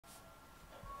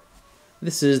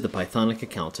This is the Pythonic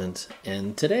Accountant,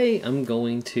 and today I'm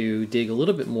going to dig a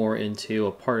little bit more into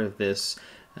a part of this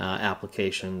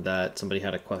application that somebody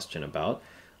had a question about.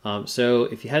 So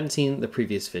if you hadn't seen the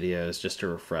previous videos, just to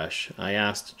refresh, I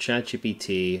asked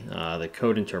ChatGPT, the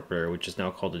code interpreter, which is now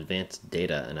called Advanced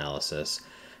Data Analysis,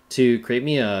 to create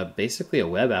me basically a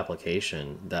web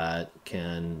application that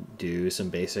can do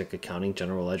some basic accounting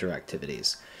general ledger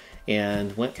activities.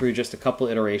 And went through just a couple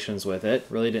iterations with it.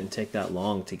 Really didn't take that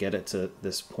long to get it to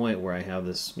this point where I have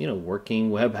this, working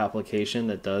web application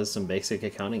that does some basic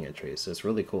accounting entries. So it's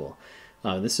really cool.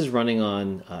 This is running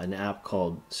on an app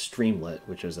called Streamlit,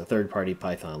 which is a third-party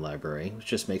Python library, which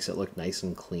just makes it look nice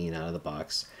and clean out of the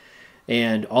box.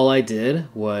 And all I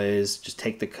did was just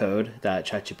take the code that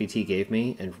ChatGPT gave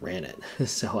me and ran it.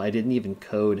 So I didn't even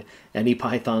code any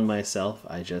Python myself.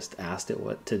 I just asked it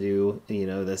what to do,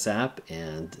 this app,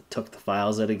 and took the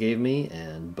files that it gave me,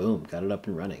 and boom, got it up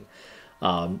and running.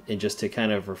 And just to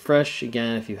kind of refresh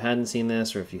again, if you hadn't seen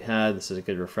this, or if you had, this is a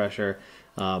good refresher.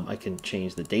 I can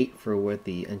change the date for what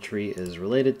the entry is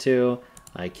related to.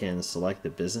 I can select the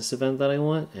business event that I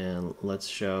want, and let's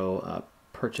show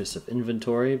purchase of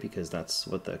inventory, because that's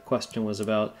what the question was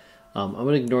about. I'm going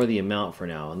to ignore the amount for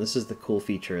now, and this is the cool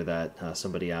feature that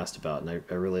somebody asked about, and I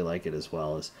really like it as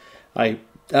well. Is I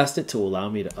asked it to allow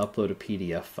me to upload a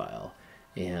PDF file,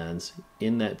 and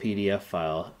in that PDF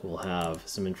file we'll have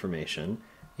some information,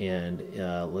 and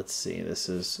let's see, this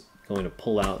is going to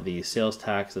pull out the sales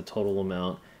tax, the total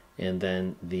amount, and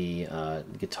then the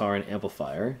guitar and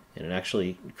amplifier, and it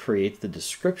actually creates the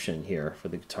description here for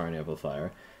the guitar and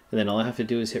amplifier. And then all I have to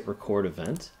do is hit record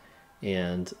event,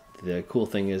 and the cool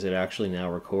thing is it actually now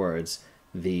records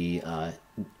the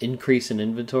increase in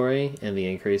inventory and the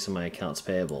increase in my accounts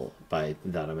payable by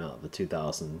that amount, the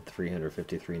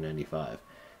 $2,353.95.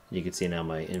 You can see now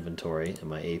my inventory and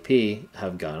my AP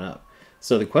have gone up.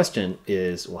 So the question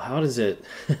is, well, how does it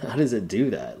do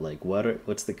that? Like,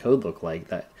 what's the code look like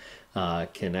that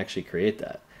can actually create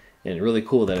that? And really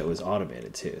cool that it was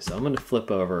automated too. So I'm going to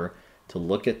flip over to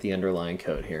look at the underlying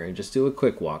code here and just do a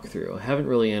quick walkthrough. I haven't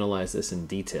really analyzed this in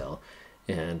detail.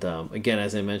 And again,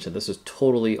 as I mentioned, this is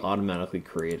totally automatically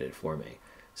created for me.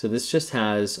 So this just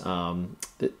has,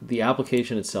 the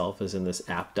application itself is in this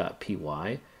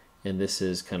app.py, and this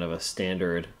is kind of a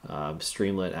standard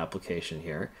Streamlit application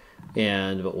here.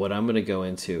 But what I'm going to go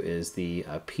into is the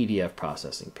PDF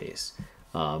processing piece.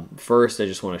 First, I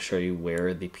just want to show you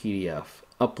where the PDF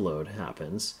upload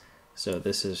happens. So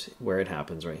this is where it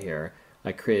happens right here.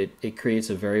 It creates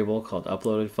a variable called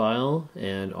uploaded file,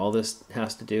 and all this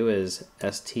has to do is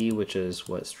st, which is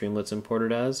what Streamlit's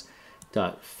imported as,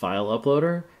 .file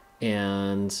uploader,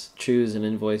 and choose an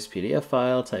invoice PDF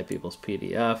file, type equals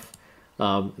PDF.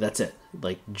 That's it.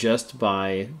 Like, just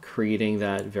by creating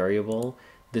that variable,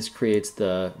 this creates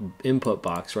the input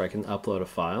box where I can upload a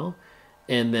file.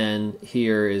 And then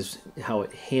here is how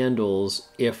it handles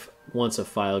if once a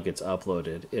file gets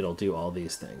uploaded, it'll do all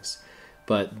these things.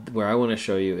 But where I want to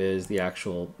show you is the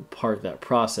actual part that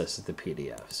processes the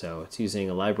PDF. So it's using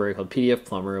a library called PDF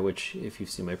Plumber, which if you've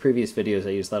seen my previous videos,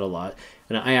 I use that a lot.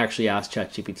 And I actually asked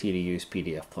ChatGPT to use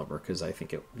PDF Plumber because I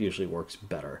think it usually works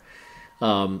better.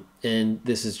 And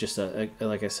this is just,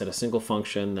 like I said, a single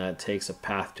function that takes a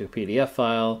path to a PDF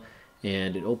file,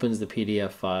 and it opens the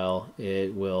PDF file.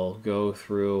 It will go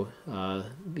through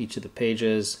each of the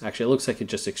pages. Actually, it looks like it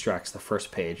just extracts the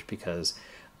first page because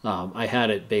I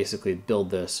had it basically build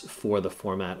this for the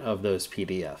format of those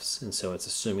PDFs. And so it's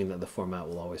assuming that the format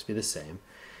will always be the same,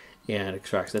 and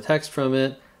extracts the text from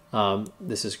it.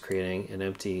 This is creating an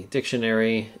empty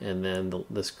dictionary, and then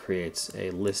this creates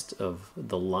a list of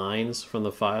the lines from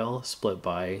the file split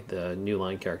by the new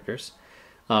line characters.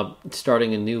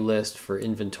 Starting a new list for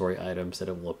inventory items that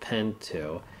it will append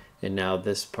to. And now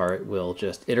this part will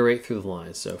just iterate through the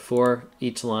lines. So for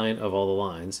each line of all the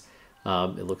lines,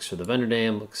 it looks for the vendor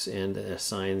name, looks and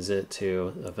assigns it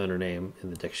to a vendor name in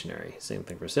the dictionary. Same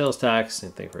thing for sales tax,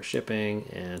 same thing for shipping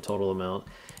and total amount.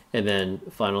 And then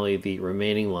finally the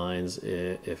remaining lines,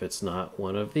 if it's not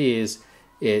one of these,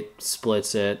 it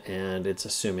splits it, and it's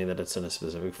assuming that it's in a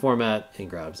specific format, and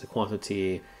grabs the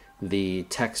quantity, the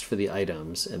text for the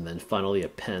items, and then finally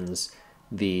appends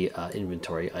the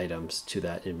inventory items to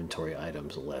that inventory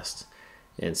items list.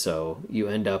 And so you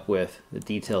end up with the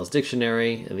details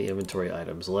dictionary and the inventory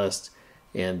items list,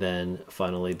 and then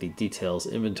finally the details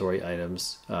inventory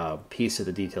items piece of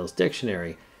the details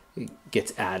dictionary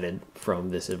gets added from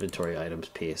this inventory items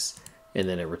piece, and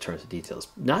then it returns the details.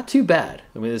 Not too bad.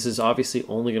 I mean, this is obviously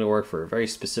only going to work for a very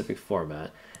specific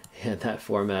format, and that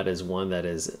format is one that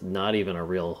is not even a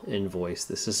real invoice.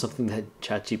 This is something that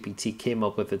ChatGPT came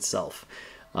up with itself.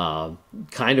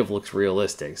 Kind of looks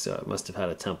realistic, so it must have had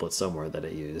a template somewhere that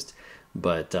it used,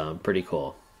 but pretty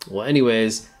cool. Well,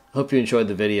 anyways, hope you enjoyed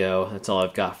the video. That's all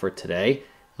I've got for today.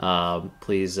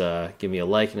 Please give me a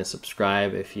like and a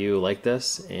subscribe if you like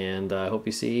this, and I hope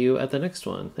you see you at the next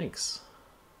one. Thanks.